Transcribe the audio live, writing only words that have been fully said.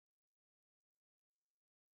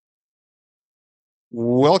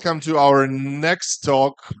Welcome to our next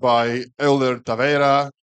talk by Euler Taveira,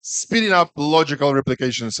 Speeding Up Logical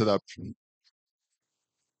Replication Setup.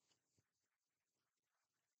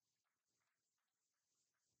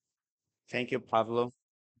 Thank you, Pablo.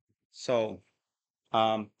 So,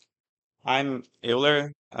 um, I'm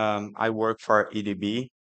Euler. I work for EDB,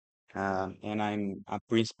 and I'm a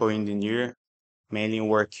principal engineer, mainly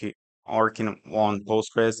working on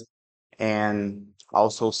Postgres and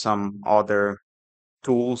also some other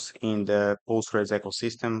tools in the Postgres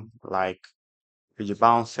ecosystem, like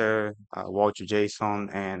PGBouncer, Wall2JSON,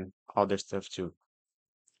 and other stuff too.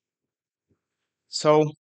 So,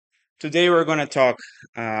 today we're going to talk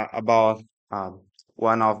about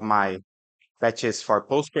one of my patches for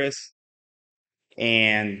Postgres.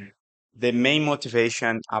 And the main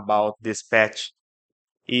motivation about this patch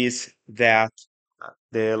is that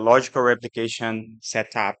the logical replication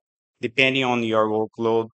setup, depending on your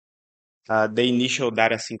workload, the initial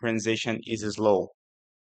data synchronization is slow.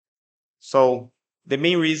 So the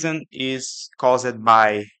main reason is caused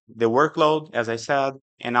by the workload, as I said,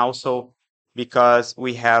 and also because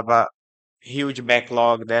we have a huge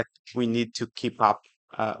backlog that we need to keep up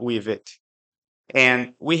with it.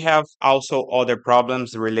 And we have also other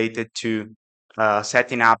problems related to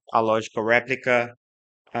setting up a logical replica,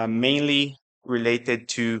 mainly related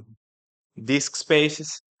to disk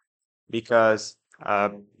spaces, because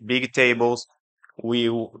big tables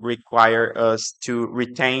will require us to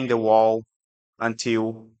retain the wall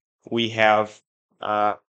until we have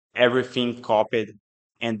uh, everything copied,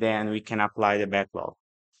 and then we can apply the backlog.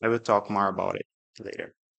 I will talk more about it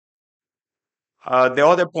later. The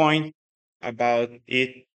other point about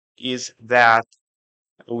it is that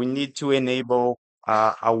we need to enable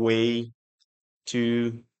a way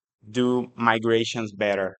to do migrations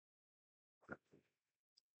better.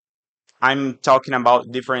 I'm talking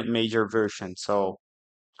about different major versions, so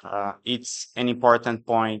it's an important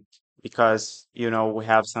point because we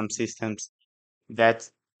have some systems that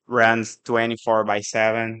runs 24 by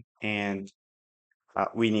 7 and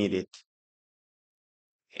we need it.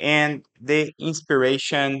 And the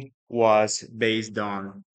inspiration was based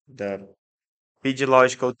on the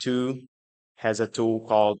PGLogical 2 has a tool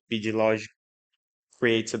called PGLogic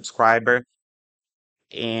Create Subscriber,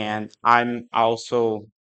 and I'm also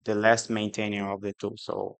the last maintainer of the tool.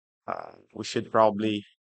 So we should probably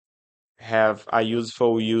have a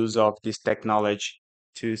useful use of this technology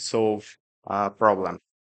to solve a problem.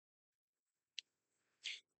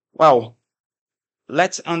 Well,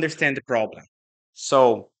 let's understand the problem.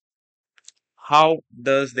 So how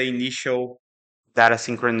does the initial data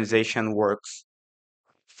synchronization works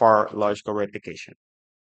for logical replication?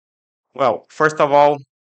 Well, first of all,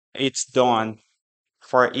 it's done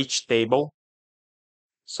for each table.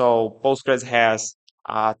 So Postgres has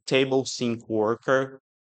a table sync worker,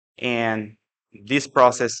 and this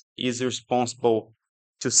process is responsible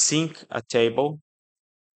to sync a table.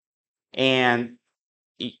 And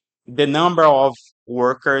i- the number of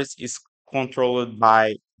workers is controlled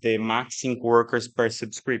by the max sync workers per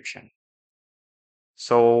subscription.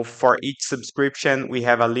 So for each subscription, we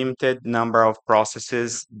have a limited number of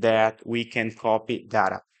processes that we can copy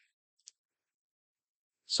data.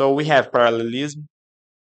 So we have parallelism,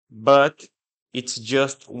 but it's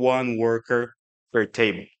just one worker per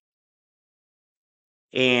table.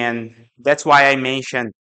 And that's why I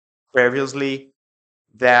mentioned previously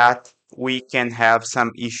that we can have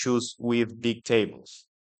some issues with big tables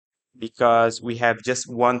because we have just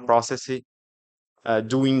one process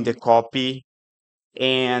doing the copy,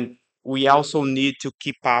 and we also need to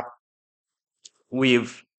keep up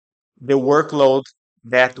with the workload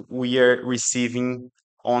that we are receiving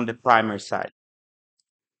on the primary side.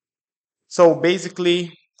 So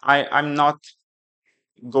basically, I'm not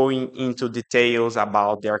going into details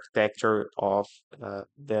about the architecture of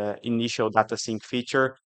the initial data sync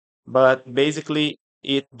feature, but basically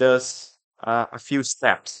it does a few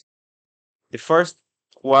steps. The first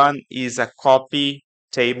one is a copy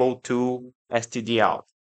table to std out,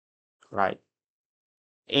 right?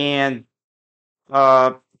 And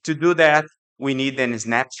uh, to do that, we need a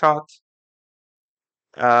snapshot,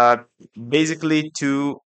 uh, basically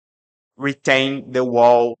to retain the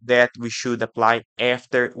wall that we should apply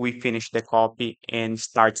after we finish the copy and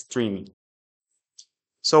start streaming.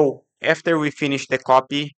 So after we finish the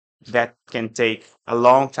copy, that can take a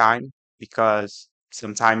long time because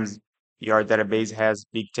sometimes your database has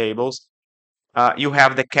big tables. You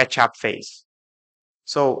have the catch-up phase.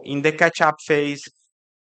 So in the catch-up phase,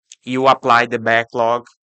 you apply the backlog.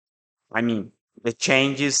 I mean, the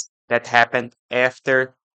changes that happened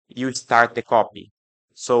after you start the copy,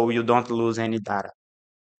 so you don't lose any data.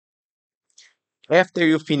 After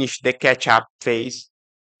you finish the catch-up phase,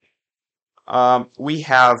 we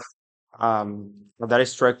have a data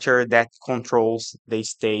structure that controls the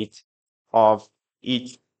state of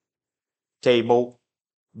each table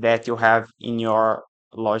that you have in your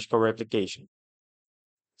logical replication.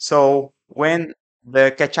 So when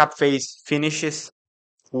the catch-up phase finishes,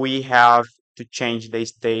 we have to change the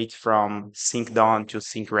state from sync done to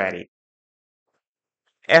sync ready.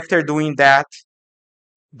 After doing that,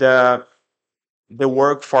 the the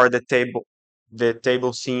work for the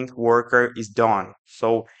table sync worker is done.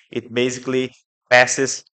 So it basically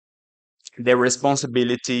passes the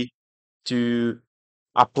responsibility to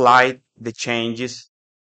apply the changes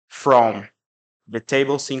from the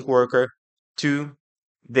table sync worker to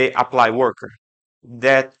the apply worker.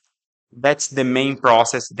 That's the main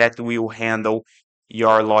process that will handle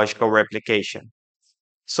your logical replication.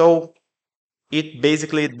 So it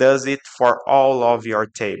basically does it for all of your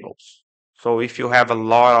tables. So if you have a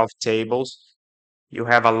lot of tables, you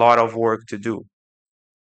have a lot of work to do.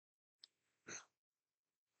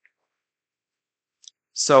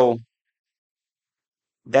 So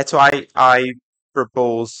that's why I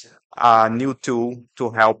propose a new tool to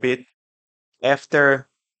help it. After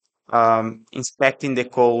inspecting the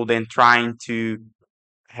code and trying to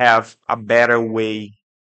have a better way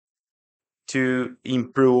to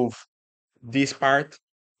improve this part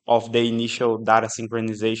of the initial data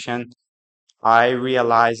synchronization, I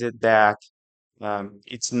realized that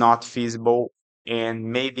it's not feasible, and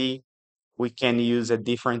maybe we can use a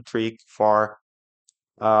different trick for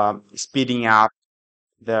speeding up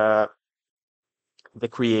the the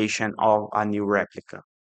creation of a new replica.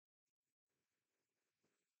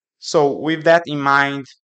 So with that in mind,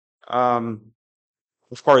 um,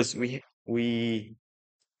 of course, we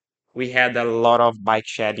had a lot of bike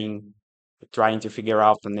shedding trying to figure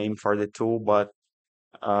out the name for the tool, but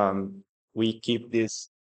we keep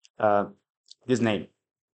uh, this name.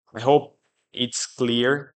 I hope it's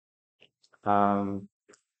clear, um,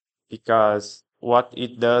 because what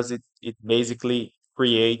it does, it basically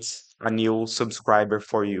creates a new subscriber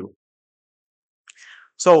for you.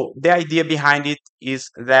 So the idea behind it is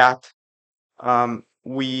that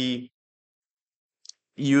we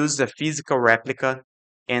use a physical replica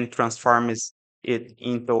and transforms it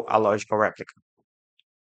into a logical replica.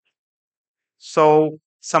 So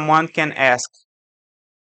someone can ask,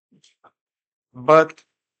 but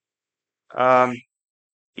um,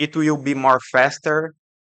 it will be more faster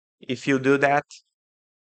if you do that?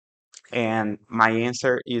 And my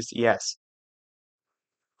answer is yes.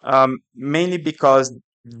 Mainly because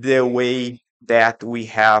the way that we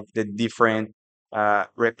have the different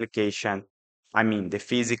replication, I mean the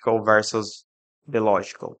physical versus the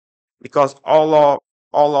logical, because all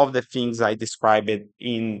of the things I described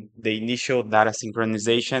in the initial data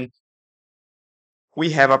synchronization,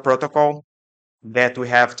 we have a protocol that we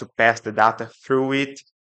have to pass the data through it.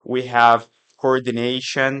 We have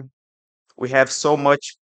coordination. We have so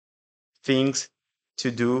much things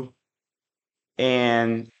to do,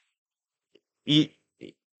 and it,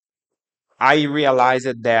 I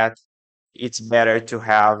realized that it's better to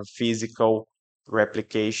have physical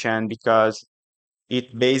replication because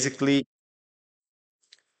it basically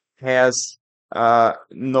has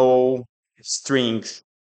no strings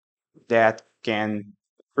that can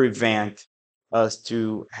prevent us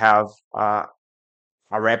to have a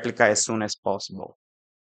replica as soon as possible.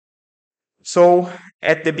 So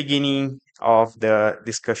at the beginning of the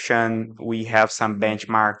discussion, we have some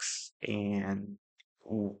benchmarks, and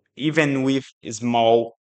even with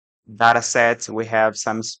small data sets, we have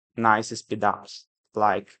some nice speed ups,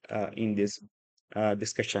 like in this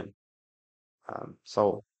discussion.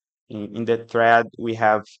 So in the thread, we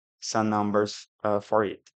have some numbers for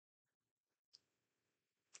it.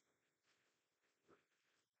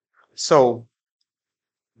 So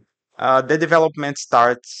the development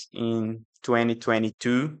starts in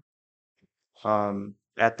 2022.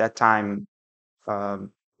 At that time,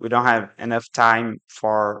 we don't have enough time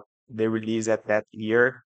for the release at that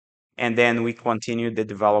year. And then we continued the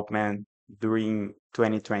development during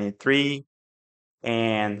 2023.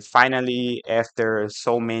 And finally, after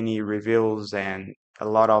so many reviews and a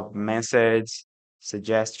lot of messages,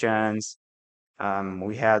 suggestions,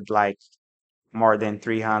 we had like more than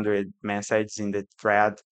 300 messages in the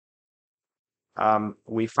thread.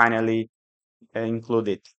 We finally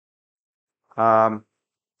included. Um,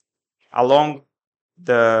 Along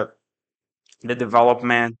the the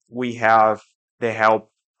development, we have the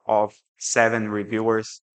help of 7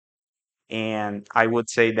 reviewers, and I would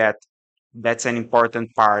say that that's an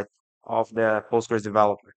important part of the Postgres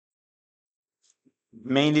development,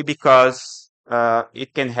 mainly because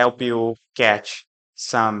it can help you catch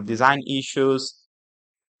some design issues.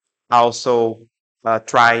 Also,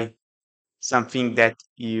 try something that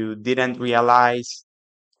you didn't realize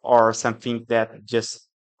or something that just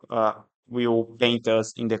uh, will paint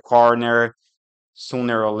us in the corner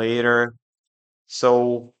sooner or later.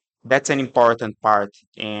 So that's an important part.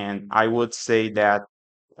 And I would say that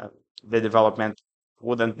uh, the development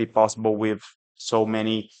wouldn't be possible with so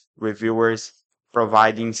many reviewers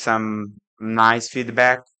providing some nice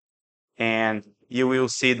feedback. And you will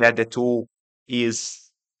see that the tool is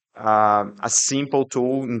a simple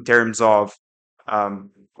tool in terms of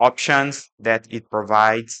options that it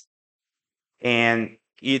provides, and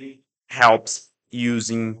it helps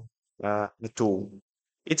using the tool.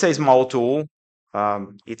 It's a small tool.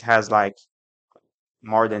 It has like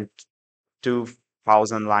more than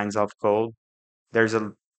 2,000 lines of code. There's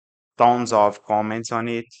a tons of comments on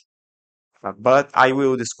it, but I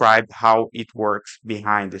will describe how it works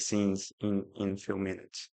behind the scenes in a few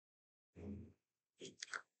minutes.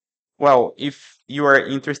 Well, if you are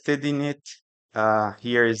interested in it,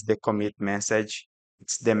 here is the commit message.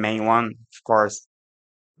 It's the main one. Of course,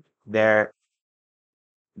 there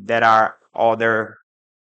are other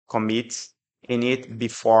commits in it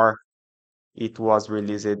before it was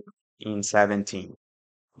released in 17.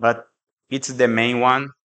 But it's the main one,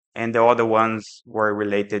 and the other ones were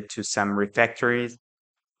related to some refactories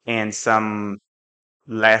and some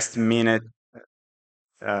last minute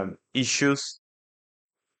issues.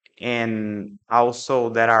 And also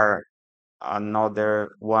there are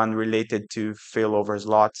another one related to failover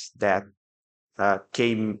slots that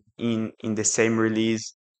came in the same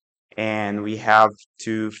release, and we have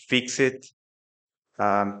to fix it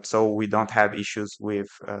so we don't have issues with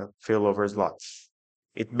failover slots.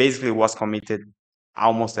 It basically was committed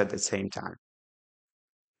almost at the same time.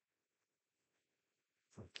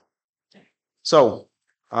 So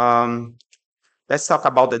let's talk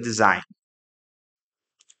about the design.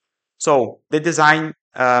 So the design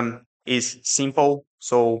is simple.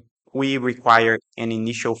 So we require an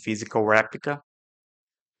initial physical replica,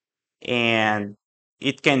 and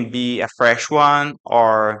it can be a fresh one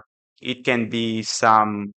or it can be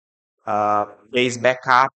some base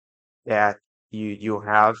backup that you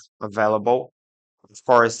have available. Of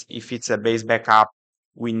course, if it's a base backup,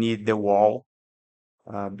 we need the wall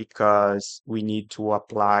because we need to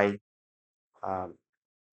apply um,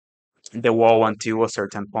 the wall until a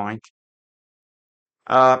certain point.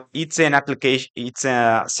 It's an application, it's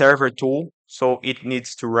a server tool, so it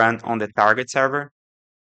needs to run on the target server.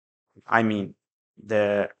 I mean,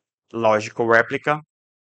 the logical replica.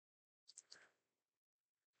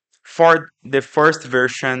 For the first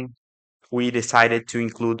version, we decided to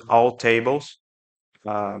include all tables.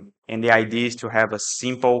 And the idea is to have a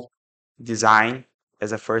simple design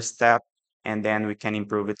as a first step, and then we can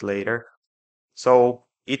improve it later. So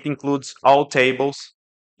it includes all tables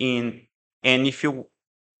in, and if you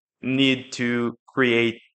need to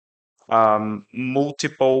create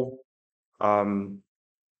multiple um,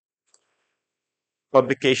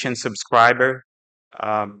 publication subscriber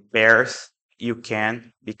pairs, you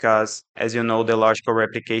can, because as you know, the logical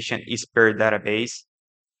replication is per database.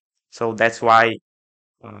 So that's why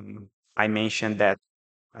I mentioned that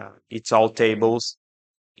it's all tables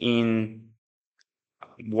in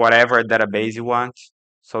whatever database you want.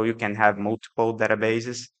 So you can have multiple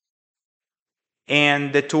databases.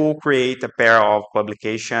 And the tool create a pair of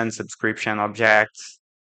publication subscription objects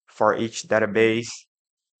for each database.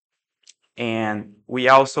 And we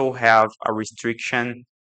also have a restriction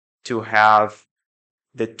to have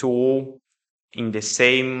the tool in the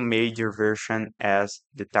same major version as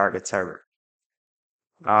the target server.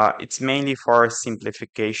 It's mainly for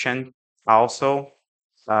simplification also,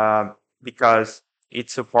 because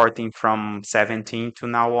it's supporting from 17 to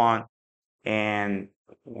now on, and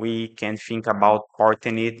we can think about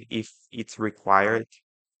porting it if it's required.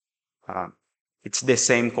 Uh, it's the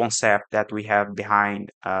same concept that we have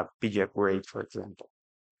behind PG Upgrade, for example.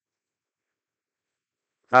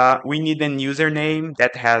 We need a username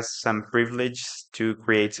that has some privilege to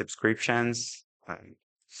create subscriptions.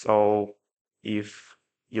 So if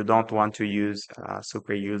you don't want to use a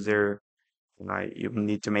super user, you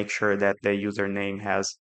need to make sure that the username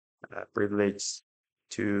has privilege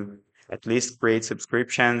to at least create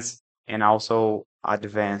subscriptions and also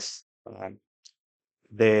advance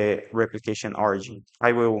the replication origin.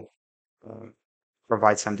 I will uh,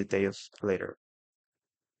 provide some details later.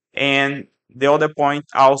 And the other point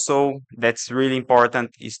also that's really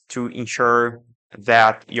important is to ensure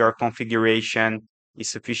that your configuration is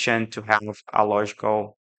sufficient to have a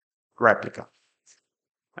logical replica.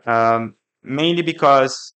 Mainly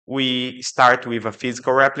because we start with a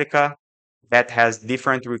physical replica, that has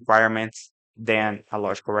different requirements than a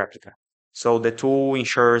logical replica. So the tool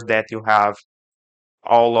ensures that you have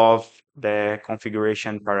all of the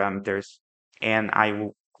configuration parameters, and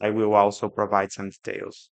I will also provide some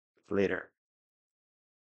details later.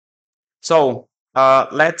 So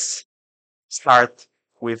let's start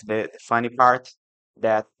with the funny part,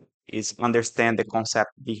 that is understand the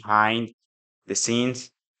concept behind the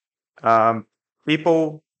scenes.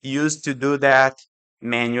 People used to do that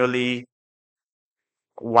manually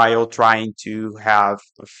while trying to have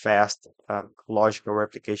a fast logical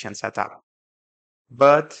replication setup.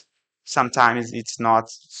 But sometimes it's not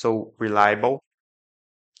so reliable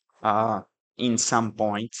uh, in some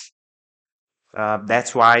points.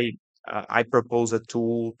 That's why I propose a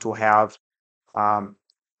tool to have um,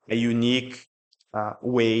 a unique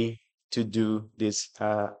way to do this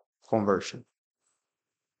conversion.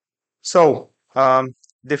 So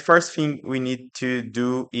the first thing we need to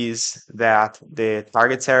do is that the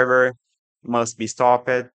target server must be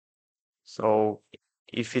stopped. So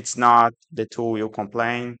if it's not, the tool will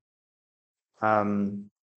complain. Um,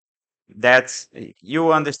 that's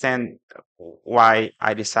you understand why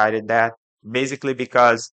I decided that. Basically,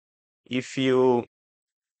 because if you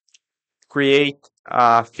create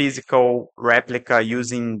a physical replica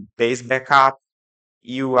using base backup,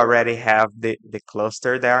 you already have the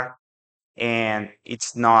cluster there, and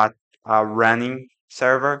it's not a running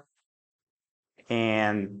server,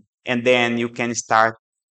 and then you can start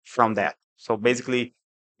from that. So basically,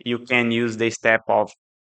 you can use the step of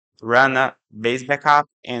run a base backup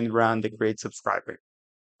and run the create subscriber,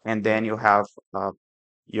 and then you have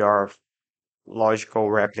your logical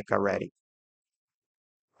replica ready.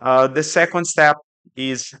 The second step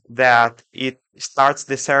is that it starts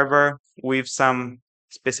the server with some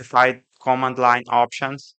specified command line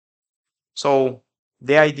options. So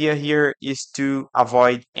the idea here is to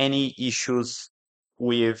avoid any issues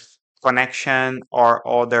with connection or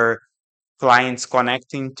other clients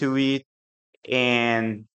connecting to it,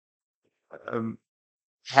 and um,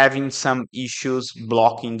 having some issues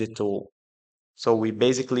blocking the tool. So we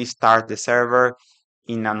basically start the server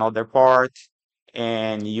in another port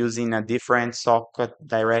and using a different socket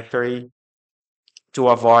directory to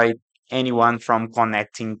avoid anyone from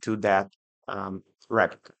connecting to that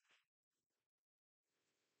replica.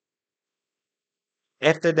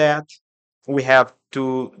 After that, we have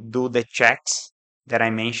to do the checks that I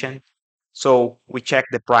mentioned. So we check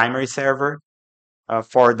the primary server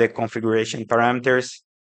for the configuration parameters,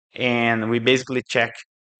 and we basically check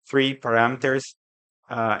three parameters.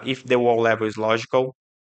 If the wall level is logical,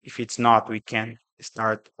 if it's not, we can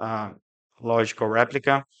start logical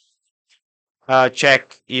replica.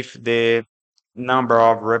 Check if the number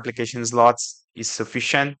of replication slots is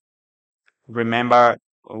sufficient. Remember,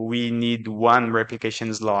 we need one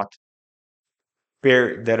replication slot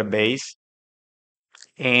per database.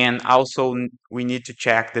 And also, we need to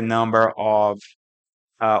check the number of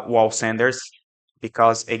wall senders,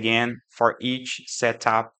 because again, for each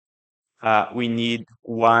setup, we need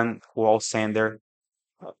one wall sender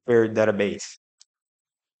per database,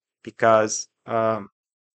 because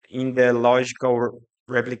in the logical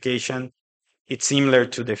replication, it's similar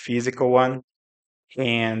to the physical one.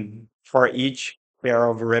 And for each pair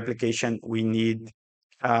of replication, we need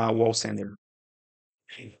a wall sender.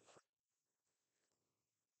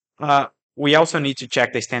 Uh, we also need to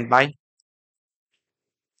check the standby.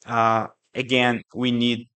 Uh, Again, we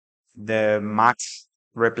need the max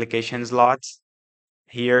replication slots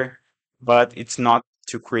here, but it's not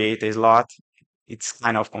to create a slot. It's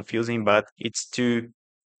kind of confusing, but it's to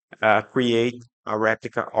create a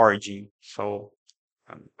replica origin. So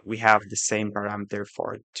we have the same parameter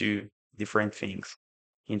for two different things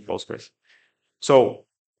in Postgres. So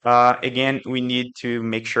again, we need to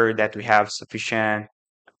make sure that we have sufficient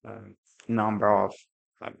number of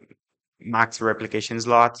um, max replication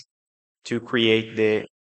slots to create the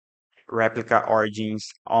replica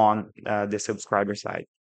origins on the subscriber side.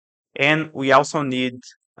 And we also need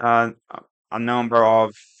uh, a number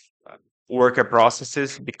of worker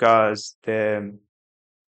processes, because the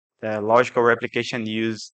logical replication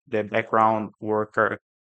use the background worker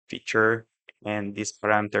feature, and this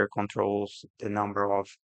parameter controls the number of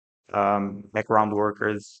background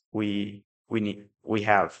workers we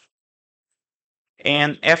have.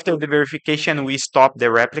 And after the verification, we stop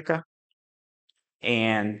the replica,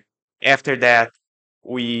 and after that,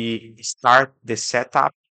 we start the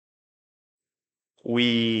setup.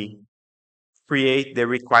 We create the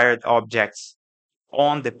required objects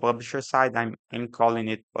on the publisher side. I'm calling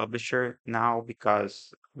it publisher now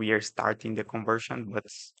because we are starting the conversion, but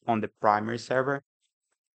it's on the primary server.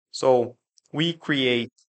 So we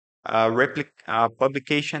create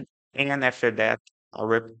publication, and after that,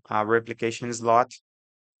 a replication slot.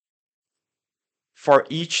 For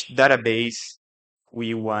each database,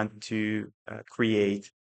 we want to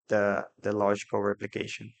create the logical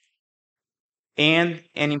replication. And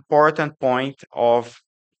an important point of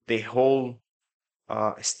the whole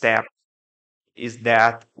step is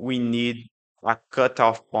that we need a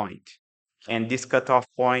cutoff point. And this cutoff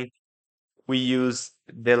point, we use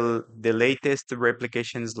the latest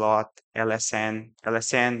replication slot, LSN.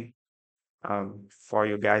 LSN, for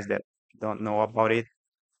you guys that don't know about it,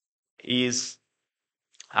 is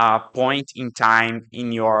a point in time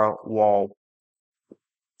in your wall.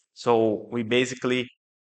 So we basically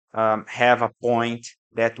have a point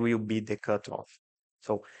that will be the cutoff.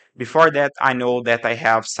 So before that, I know that I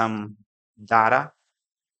have some data,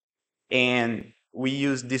 and we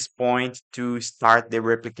use this point to start the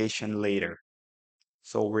replication later.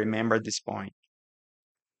 So remember this point.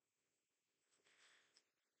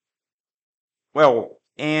 Well,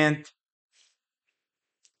 and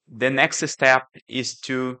the next step is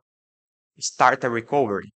to start a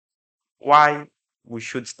recovery. Why we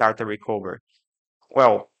should start a recovery?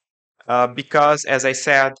 Well, because as I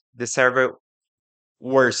said, the server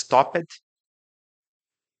were stopped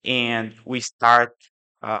and we start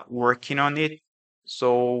working on it.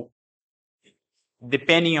 So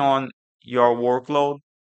depending on your workload,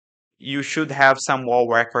 you should have some wall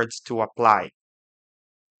records to apply.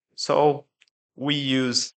 So we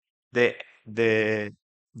use the the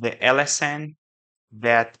the LSN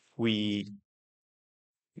that we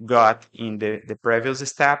got in the previous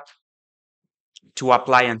step to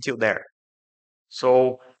apply until there.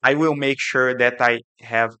 So I will make sure that I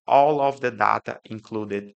have all of the data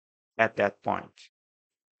included at that point.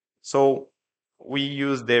 So we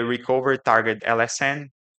use the recover target LSN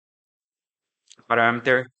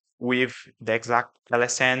parameter with the exact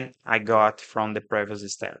LSN I got from the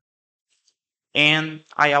previous step. And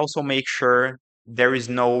I also make sure there is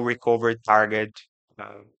no recover target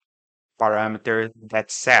uh, parameter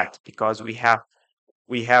that's set, because we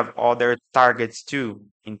have other targets too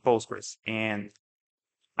in Postgres, and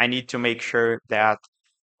I need to make sure that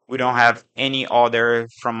we don't have any other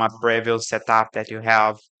from a previous setup that you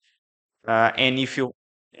have. And if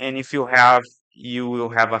you have, you will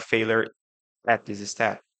have a failure at this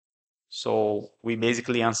step. So we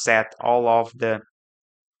basically unset all of the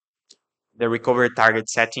recovery target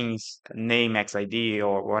settings, name, XID,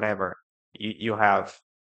 or whatever you have.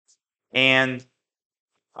 And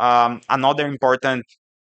another important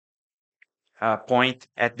point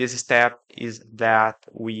at this step is that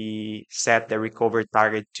we set the recovery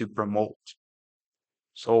target to promote.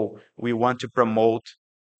 So we want to promote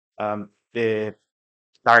the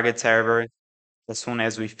target server as soon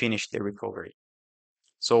as we finish the recovery.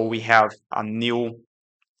 So we have a new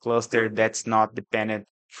cluster that's not dependent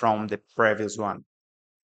from the previous one.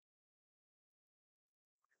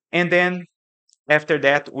 And then after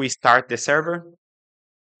that, we start the server.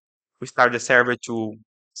 We start the server to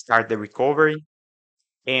start the recovery.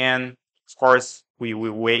 And of course, we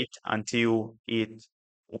will wait until it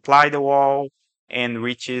apply the wall and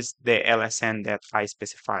reaches the LSN that I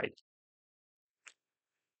specified.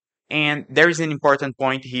 And there is an important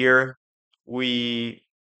point here. We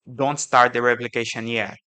don't start the replication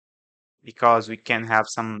yet because we can have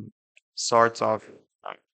some sorts of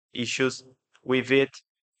issues with it.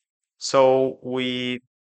 So we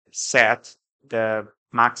set the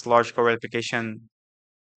max logical replication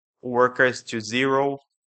workers to 0,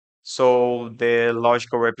 so the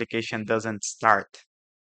logical replication doesn't start.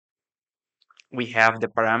 We have the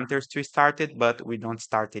parameters to start it, but we don't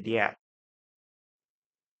start it yet.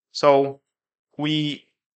 So we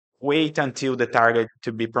wait until the target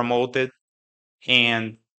to be promoted,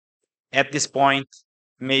 and at this point,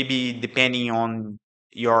 maybe depending on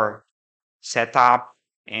your setup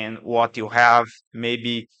and what you have,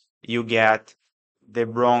 maybe you get the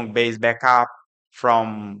wrong base backup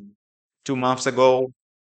from 2 months ago,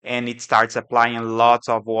 and it starts applying lots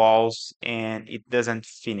of walls and it doesn't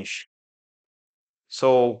finish.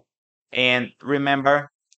 So, and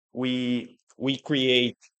remember, we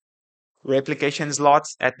create replication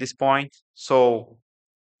slots at this point, so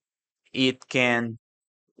it can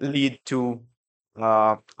lead to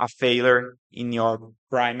a failure in your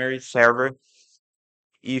primary server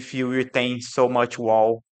if you retain so much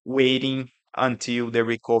wall waiting until the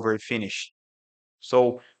recovery finish.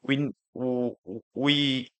 So we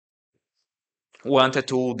want a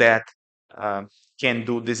tool that uh, can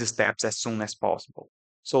do these steps as soon as possible.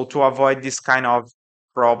 So to avoid this kind of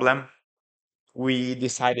problem, we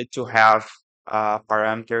decided to have a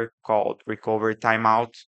parameter called recovery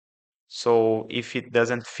timeout. So if it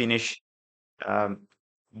doesn't finish um,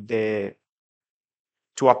 the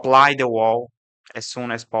to apply the wall as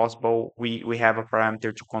soon as possible, we have a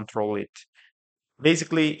parameter to control it.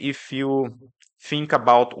 Basically, if you think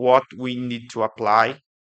about what we need to apply,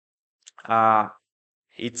 uh,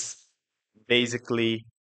 it's basically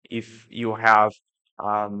if you have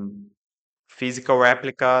um, physical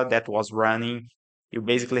replica that was running, you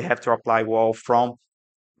basically have to apply wall from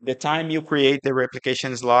the time you create the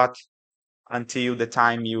replication slot until the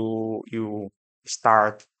time you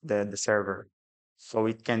start the server. So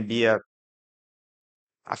it can be a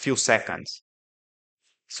few seconds.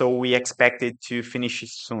 So we expect it to finish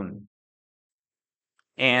soon.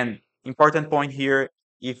 And important point here,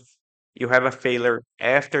 if you have a failure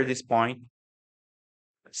after this point,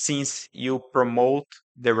 since you promote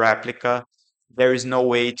the replica, there is no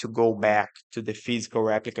way to go back to the physical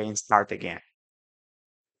replica and start again.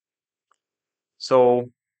 So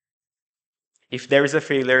if there is a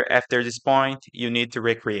failure after this point, you need to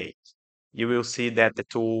recreate. You will see that the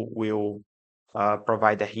tool will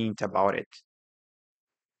provide a hint about it.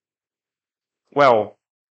 Well,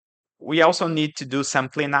 we also need to do some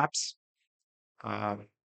cleanups. Uh,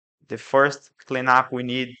 the first cleanup we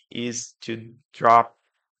need is to drop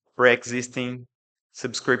pre-existing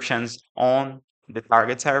subscriptions on the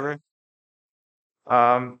target server.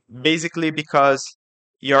 Basically because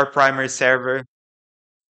your primary server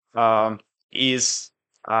um, is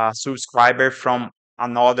a subscriber from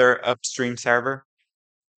another upstream server.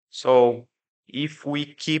 So if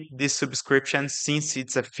we keep this subscription, since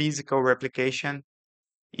it's a physical replication,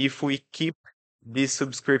 if we keep these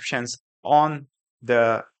subscriptions on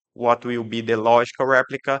the what will be the logical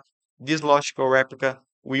replica, this logical replica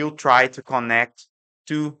will try to connect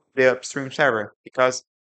to the upstream server because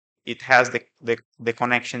it has the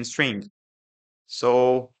connection string.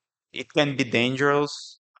 So it can be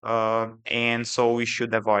dangerous, and so we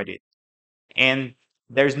should avoid it. And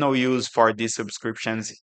there's no use for these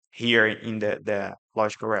subscriptions here in the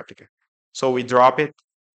logical replica. So we drop it.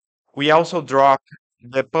 We also drop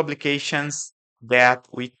the publications that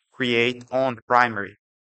we create on the primary.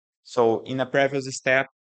 So in a previous step,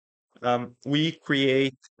 we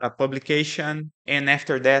create a publication and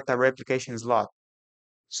after that a replication slot.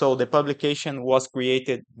 So the publication was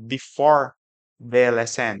created before the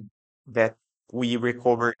LSN that we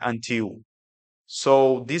recovered until.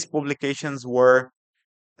 So these publications were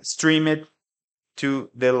streamed to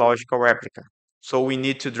the logical replica. So we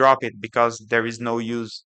need to drop it because there is no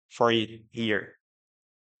use for it here.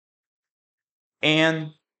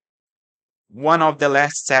 And one of the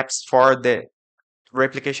last steps for the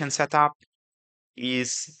replication setup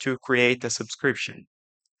is to create a subscription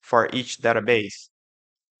for each database.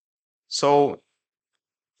 So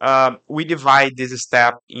we divide this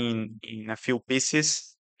step in a few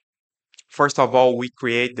pieces. First of all, we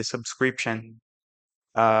create the subscription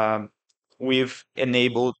um, with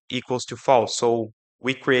enabled equals to false. So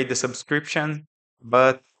we create the subscription,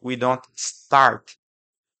 but we don't start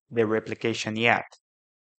the replication yet.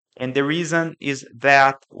 And the reason is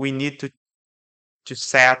that we need to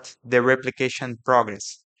set the replication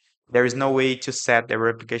progress. There is no way to set the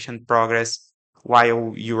replication progress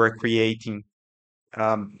while you are creating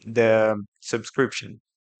the subscription.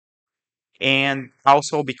 And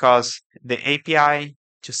also because the API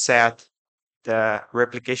to set the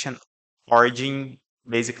replication origin,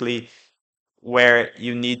 basically where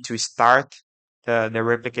you need to start the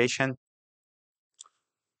replication,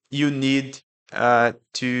 you need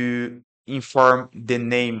to inform the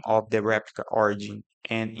name of the replica origin.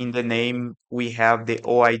 And in the name, we have the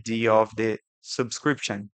OID of the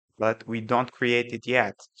subscription, but we don't create it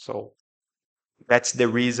yet. So that's the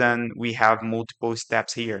reason we have multiple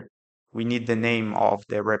steps here. We need the name of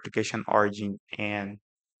the replication origin, and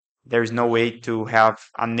there's no way to have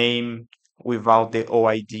a name without the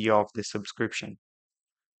OID of the subscription.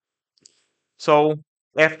 So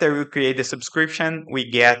after we create the subscription, we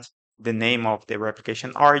get the name of the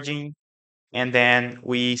replication origin, and then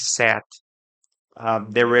we set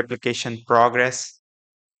the replication progress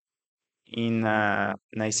in a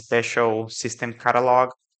special system catalog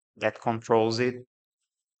that controls it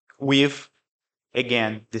with,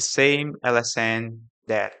 again, the same LSN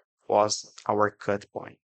that was our cut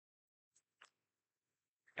point.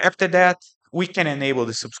 After that, we can enable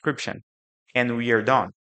the subscription and we are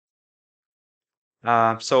done.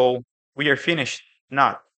 So we are finished.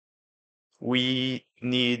 Not. We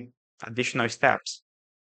need additional steps.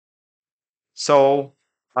 So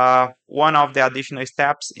one of the additional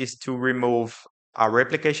steps is to remove a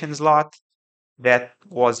replication slot that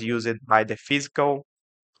was used by the physical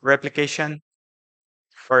replication.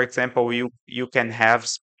 For example, you can have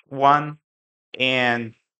one,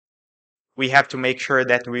 and we have to make sure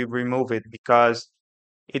that we remove it because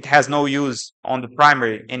it has no use on the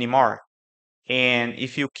primary anymore. And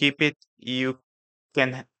if you keep it,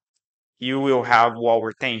 can you will have wall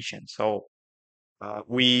retention. So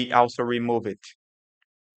we also remove it.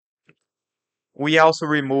 We also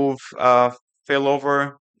remove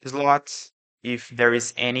failover slots if there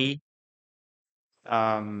is any.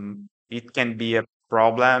 It can be a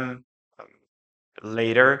problem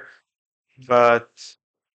later, but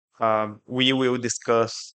we will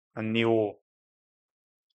discuss a new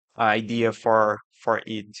idea for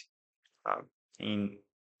it uh, in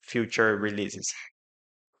future releases.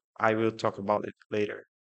 I will talk about it later.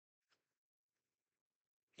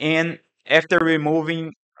 And after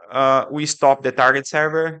removing, we stop the target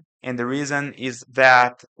server. And the reason is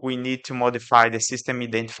that we need to modify the system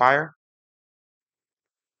identifier.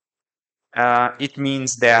 It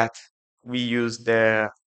means that we use the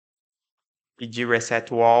PG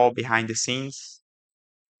reset wall behind the scenes,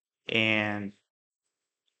 and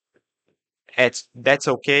that's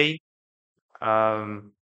okay.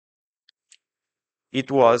 Um,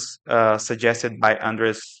 it was suggested by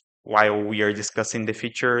Andres while we are discussing the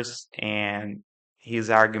features, and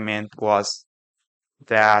his argument was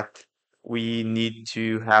that we need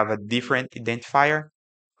to have a different identifier.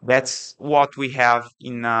 That's what we have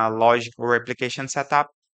in a logical replication setup.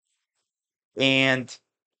 And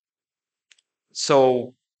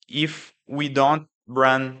so if we don't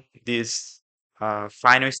run this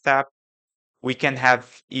final step, we can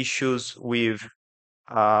have issues with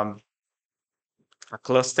um, a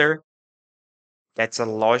cluster that's a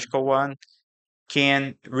logical one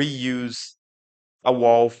can reuse a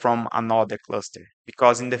wall from another cluster,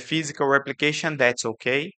 because in the physical replication that's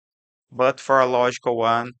okay, but for a logical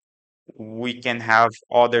one we can have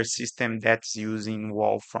other system that's using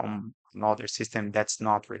wall from another system that's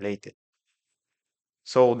not related.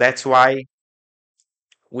 So that's why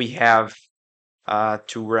we have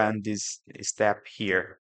to run this step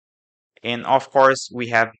here. And of course we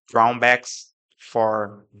have drawbacks uh,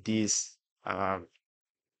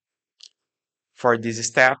 for this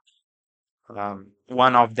step.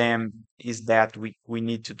 One of them is that we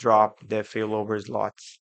need to drop the failover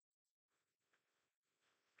slots.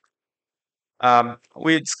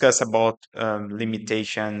 We'll discuss about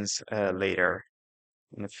limitations later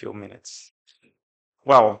in a few minutes.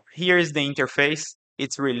 Well, here is the interface.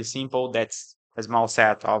 It's really simple. That's a small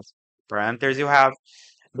set of parameters you have.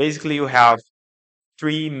 Basically, you have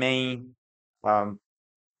three main um,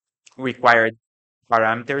 required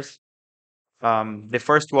parameters. The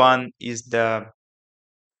first one is the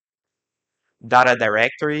data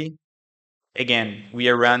directory. Again, we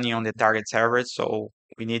are running on the target server, so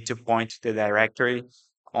we need to point to the directory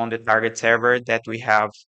on the target server that we have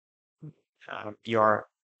your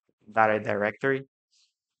data directory.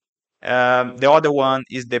 The other one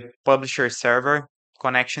is the publisher server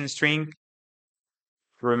connection string.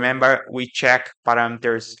 Remember, we check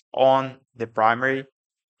parameters on the primary,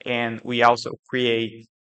 and we also create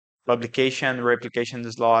publication replication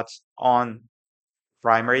slots on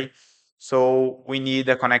primary. So we need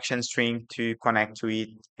a connection string to connect to it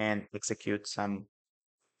and execute some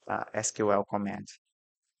SQL commands.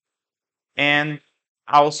 And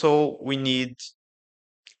also we need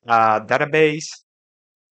a database,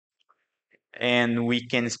 and we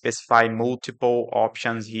can specify multiple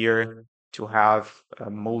options here to have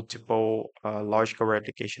multiple logical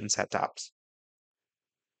replication setups.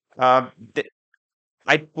 Uh,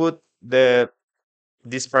 I put this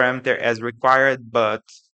parameter as required, but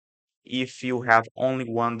if you have only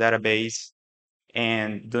one database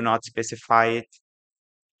and do not specify it,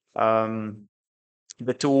 um,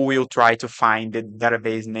 the tool will try to find the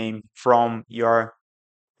database name from your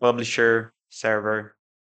publisher server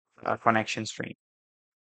connection string.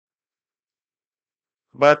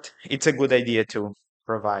 But it's a good idea to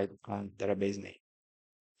provide a database name.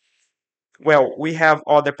 Well, we have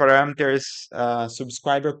other parameters,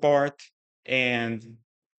 subscriber port and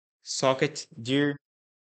socket dir.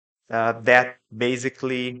 That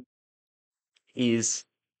basically is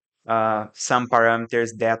some parameters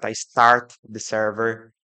that I start the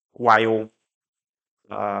server while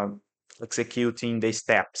uh, executing the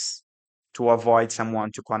steps to avoid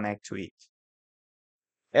someone to connect to it.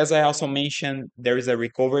 As I also mentioned, there is a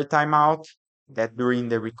recovery timeout that during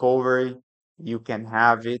the recovery you can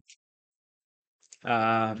have it,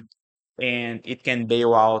 uh, and it can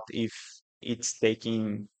bail out if it's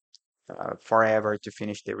taking forever to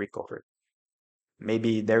finish the recovery.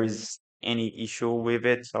 Maybe there is any issue with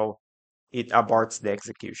it, so it aborts the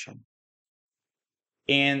execution.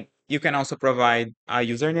 And you can also provide a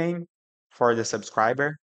username for the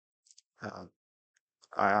subscriber. uh,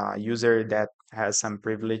 a user that has some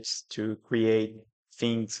privilege to create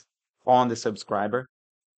things on the subscriber.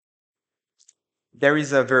 There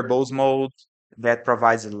is a verbose mode that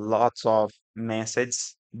provides lots of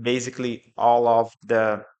messages, basically all of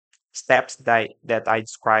the steps that I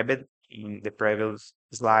described in the previous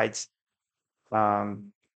slides.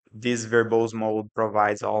 Um, this verbose mode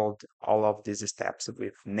provides all of these steps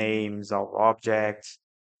with names of objects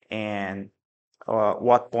and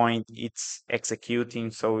what point it's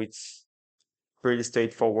executing. So it's pretty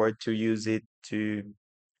straightforward to use it to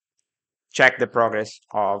check the progress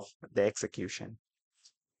of the execution.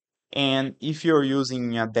 And if you're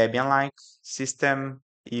using a Debian-like system,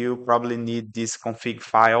 you probably need this config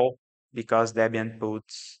file because Debian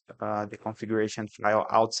puts the configuration file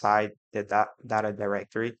outside the data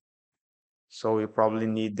directory. So you probably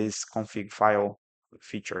need this config file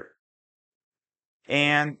feature.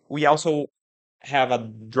 And we also have a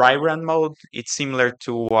dry run mode. It's similar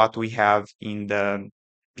to what we have in the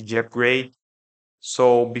PG upgrade.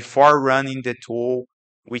 So before running the tool,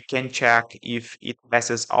 we can check if it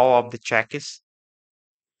passes all of the checks,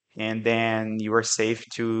 and then you are safe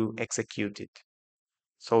to execute it.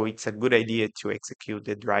 So it's a good idea to execute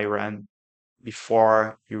the dry run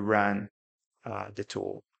before you run the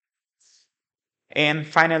tool. And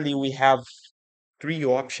finally, we have three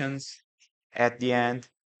options at the end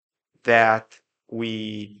that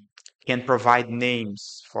we can provide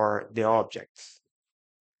names for the objects.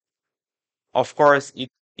 Of course,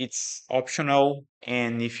 it's optional,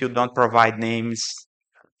 and if you don't provide names,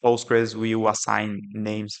 Postgres will assign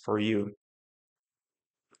names for you.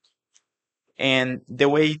 And the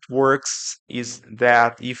way it works is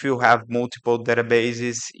that if you have multiple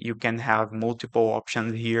databases, you can have multiple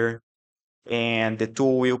options here, and the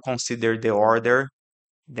tool will consider the order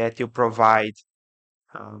that you provide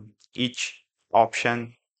each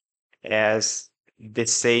option as the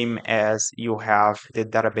same as you have the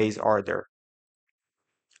database order.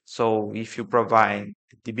 So if you provide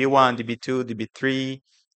DB1, DB2, DB3,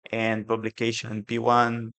 and publication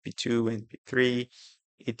P1, P2, and P3,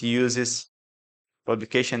 it uses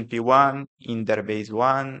publication P1 in database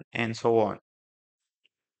 1, and so on.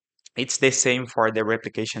 It's the same for the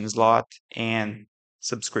replication slot and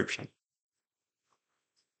subscription.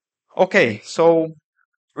 Okay, so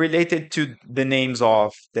related to the names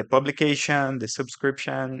of the publication, the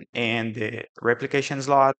subscription, and the replication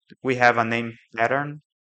slot, we have a name pattern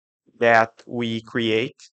that we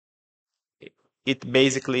create. It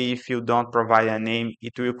basically, if you don't provide a name,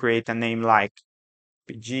 it will create a name like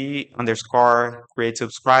pg underscore create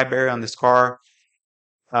subscriber underscore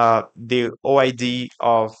the OID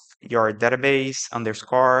of your database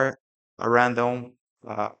underscore a random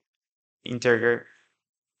integer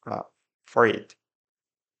for it.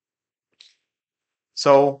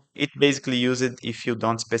 So it basically uses it if you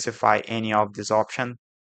don't specify any of this option.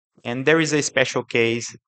 And there is a special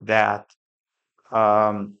case that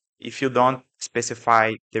if you don't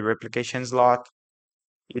specify the replication slot,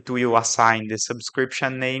 it will assign the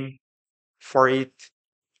subscription name for it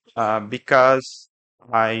because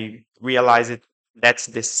I realized that's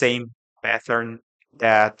the same pattern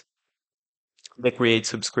that the create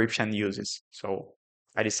subscription uses. So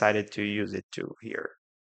I decided to use it too here.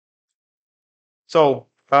 So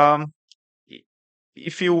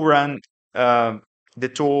if you run the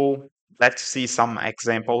tool, let's see some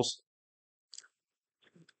examples.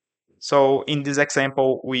 So in this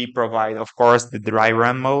example, we provide, of course, the dry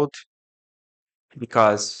run mode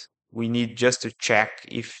because we need just to check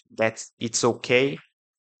if it's okay.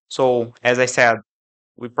 So as I said,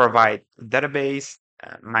 we provide database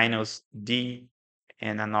minus D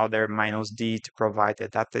and another minus D to provide the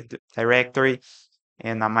data directory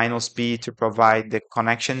and a minus P to provide the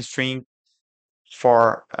connection string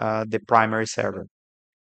for the primary server.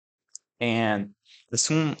 And as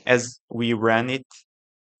soon as we run it,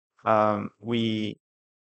 we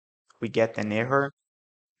get an error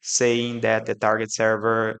saying that the target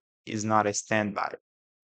server is not a standby.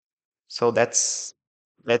 So that's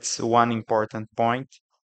one important point.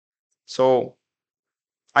 So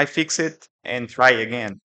I fix it and try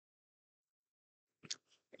again.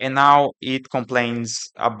 And now it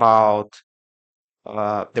complains about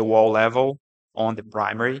the wall level on the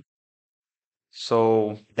primary.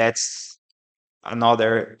 So that's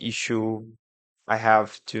another issue I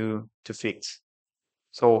have to fix.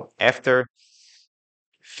 So after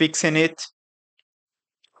fixing it,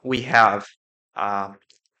 we have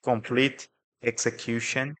complete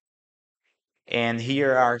execution. And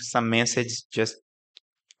here are some messages just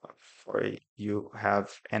for you have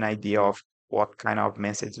an idea of what kind of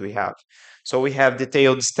message we have. So we have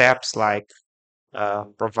detailed steps like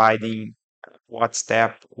providing what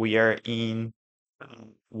step we are in,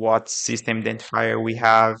 what system identifier we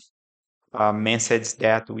have, message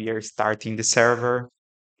that we are starting the server,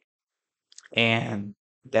 and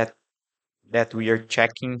that that we are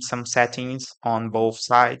checking some settings on both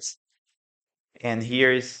sides. And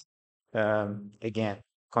here is again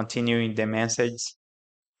continuing the message.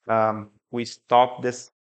 We stop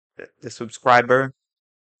the subscriber,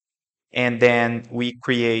 and then we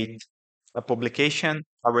create a publication,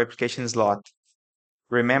 a replication slot.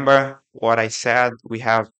 Remember what I said? We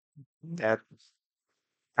have that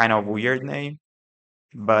kind of weird name,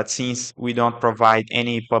 but since we don't provide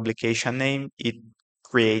any publication name, it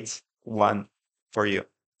creates one for you.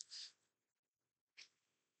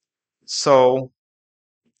 So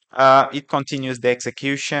it continues the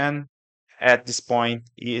execution. At this point,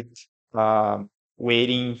 it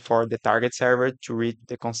waiting for the target server to reach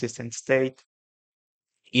the consistent state.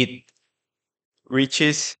 It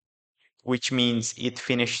reaches, which means it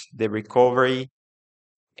finished the recovery.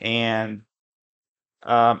 And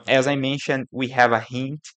as I mentioned, we have a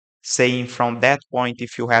hint saying from that point,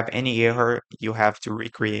 if you have any error, you have to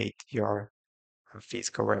recreate your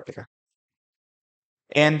physical replica.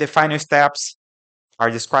 And the final steps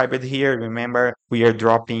are described here. Remember, we are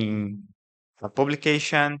dropping a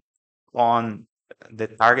publication on the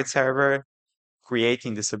target server,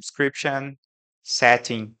 creating the subscription,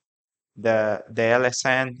 setting the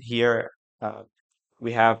LSN. Here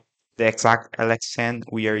we have the exact LSN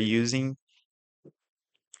we are using.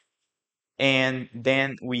 And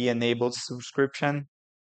then we enable subscription.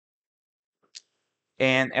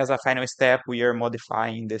 And as a final step, we are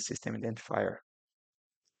modifying the system identifier.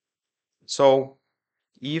 So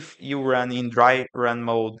if you run in dry run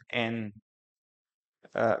mode and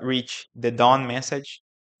reach the done message,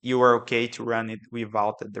 you are okay to run it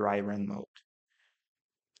without the dry run mode.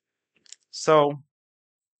 So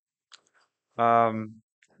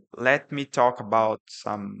let me talk about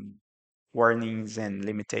some warnings and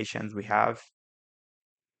limitations we have.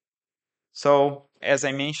 So as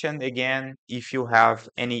I mentioned, again, if you have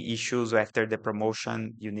any issues after the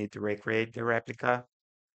promotion, you need to recreate the replica.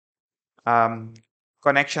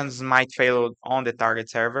 Connections might fail on the target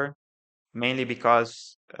server, mainly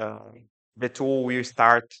because the tool will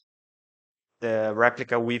start the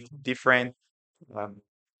replica with different um,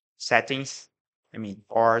 settings, I mean,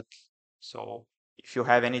 port. So if you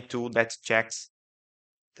have any tool that checks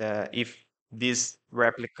if this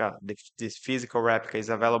replica, this physical replica is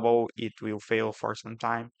available, it will fail for some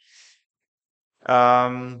time.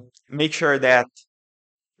 Make sure that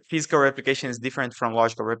physical replication is different from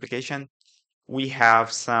logical replication. We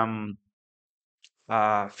have some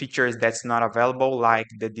features that's not available, like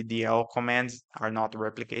the DDL commands are not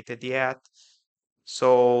replicated yet.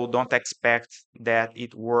 So don't expect that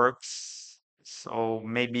it works. So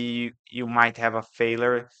maybe you might have a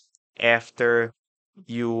failure after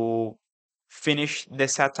you finish the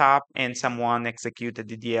setup and someone execute the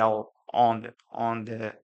DDL on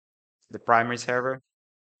the primary server.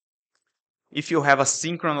 If you have a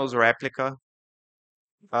synchronous replica,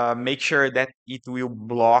 make sure that it will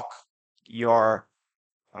block your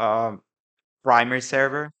uh, primary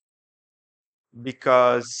server,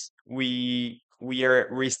 because we are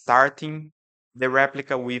restarting the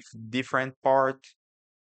replica with different port.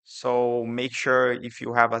 So make sure if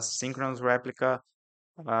you have a synchronous replica,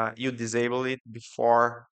 you disable it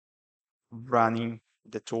before running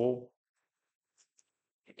the tool.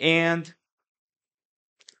 And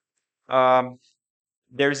um,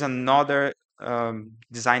 there's another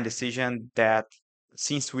design decision that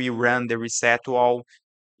since we run the reset wall,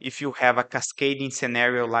 if you have a cascading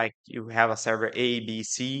scenario, like you have a server A, B,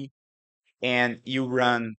 C, and you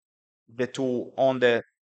run the tool on the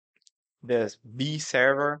B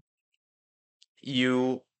server,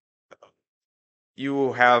 you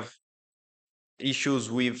you have issues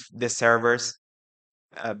with the servers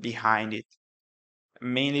behind it,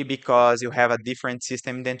 mainly because you have a different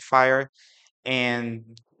system identifier, and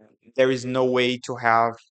there is no way to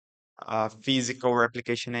have physical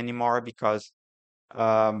replication anymore, because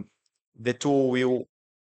um, the tool will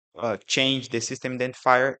change the system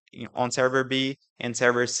identifier on server B, and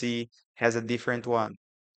server C has a different one.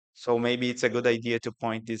 So maybe it's a good idea to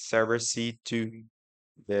point this server C to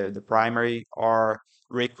the primary, or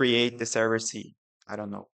recreate the server C. I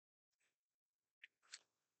don't know.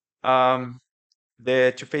 Um,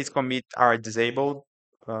 the two-phase commit are disabled.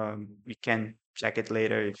 We can check it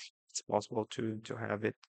later if it's possible to have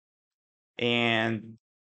it. And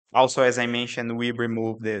also, as I mentioned, we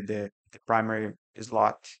remove the primary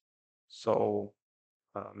slot. So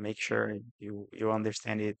make sure you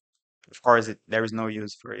understand it. Of course, there is no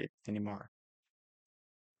use for it anymore.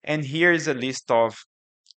 And here is a list of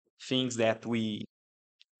things that we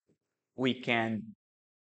can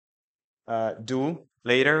do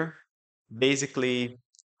later. Basically,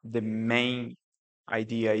 the main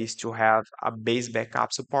idea is to have a base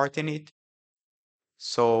backup support in it.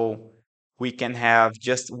 So we can have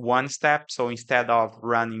just one step. So instead of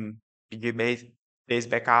running PG base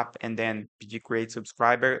backup and then PG create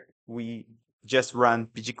subscriber, we just run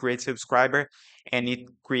PG create subscriber and it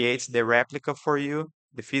creates the replica for you,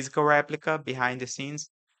 the physical replica behind the scenes,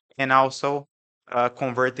 and also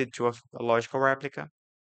convert it to a logical replica.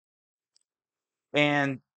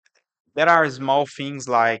 And there are small things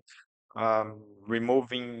like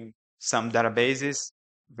removing some databases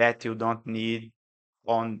that you don't need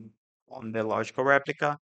on the logical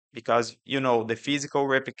replica, because the physical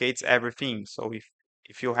replicates everything. So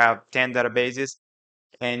if you have 10 databases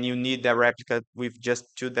and you need a replica with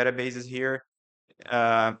just two databases here,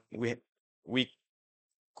 we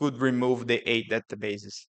could remove the 8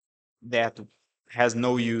 databases that has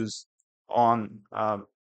no use on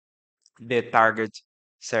the target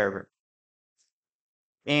server.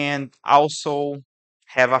 And also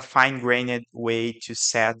have a fine-grained way to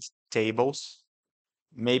set tables.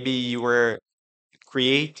 Maybe you were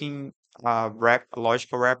creating a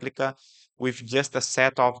logical replica with just a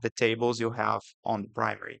set of the tables you have on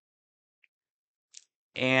primary.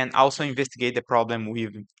 And also investigate the problem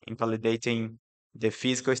with invalidating the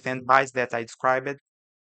physical standbys that I described.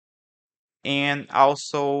 And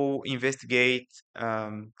also investigate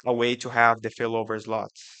a way to have the failover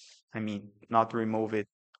slots. I mean, not remove it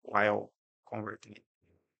while converting it.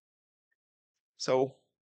 So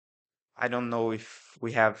I don't know if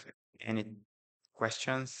we have any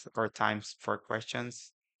questions or times for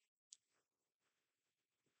questions.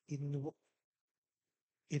 In w-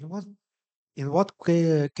 in what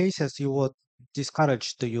cases you would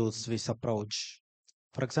discourage to use this approach?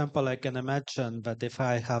 For example, I can imagine that if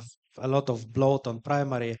I have a lot of bloat on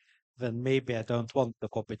primary, then maybe I don't want to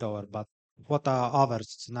copy it over. But what are other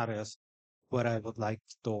scenarios where I would like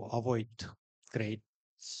to avoid great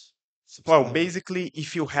Well, subscriber? basically,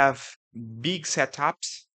 if you have big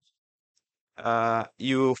setups,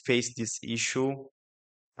 you face this issue.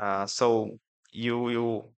 So you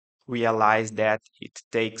will realize that it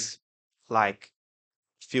takes like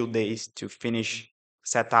few days to finish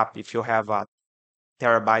setup. If you have a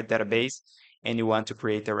terabyte database and you want to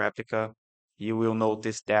create a replica, you will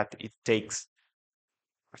notice that it takes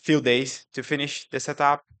a few days to finish the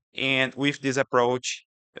setup. And with this approach,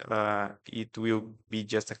 it will be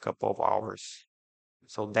just a couple of hours.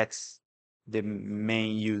 So that's the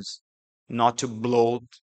main use, not to bloat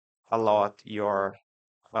a lot your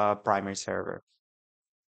primary server.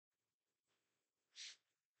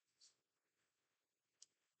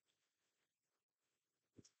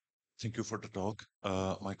 Thank you for the talk.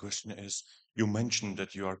 My question is, you mentioned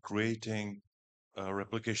that you are creating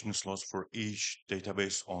replication slots for each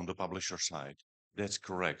database on the publisher side. That's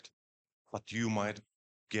correct. But you might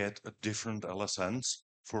get a different LSNs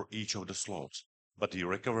for each of the slots. But the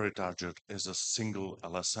recovery target is a single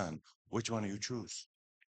LSN. Which one you choose?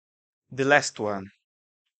 The last one,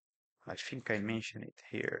 I think I mentioned it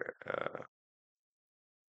here.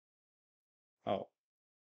 Oh,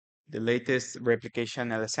 the latest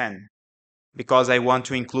replication LSN, because I want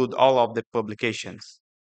to include all of the publications.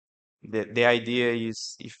 The idea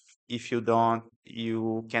is if you don't,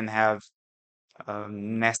 you can have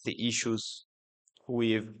nasty issues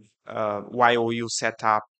with while you set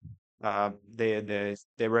up the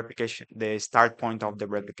replication, the start point of the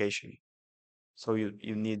replication. So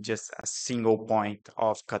you need just a single point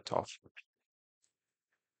of cutoff.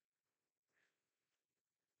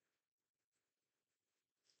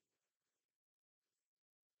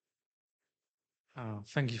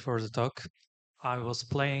 Thank you for the talk. I was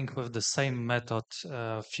playing with the same method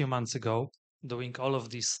a few months ago, doing all of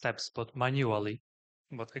these steps, but manually,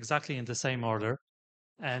 but exactly in the same order.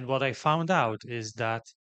 And what I found out is that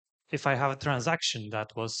if I have a transaction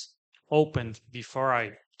that was opened before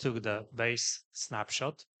I took the base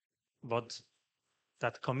snapshot, but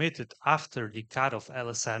that committed after the cut of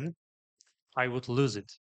LSN, I would lose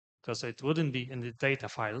it because it wouldn't be in the data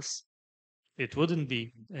files. It wouldn't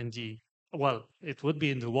be in the, well, it would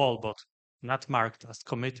be in the wall, but not marked as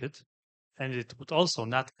committed. And it would also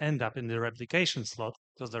not end up in the replication slot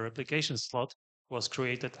because the replication slot was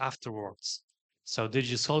created afterwards. So did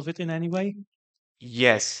you solve it in any way?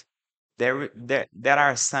 Yes, there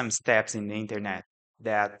are some steps in the internet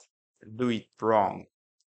that do it wrong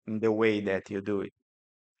in the way that you do it.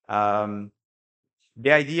 Um,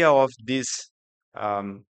 the idea of this,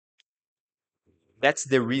 um, that's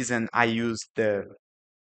the reason I use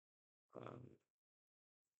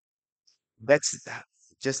That's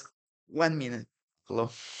just 1 minute. Hello.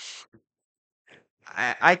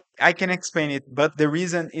 I can explain it, but the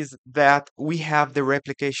reason is that we have the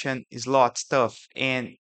replication slot stuff,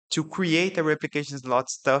 and to create a replication slot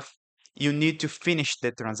stuff, you need to finish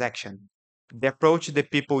the transaction. The approach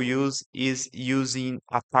that people use is using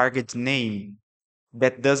a target name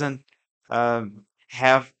that doesn't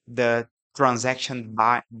have the transaction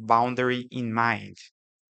boundary in mind.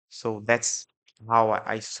 So that's how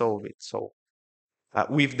I solve it. So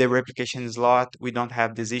with the replication slot, we don't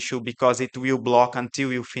have this issue because it will block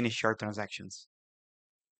until you finish your transactions.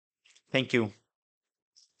 Thank you.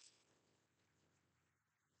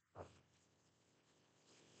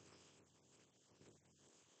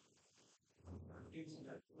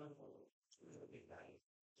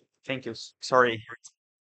 Thank you. Sorry.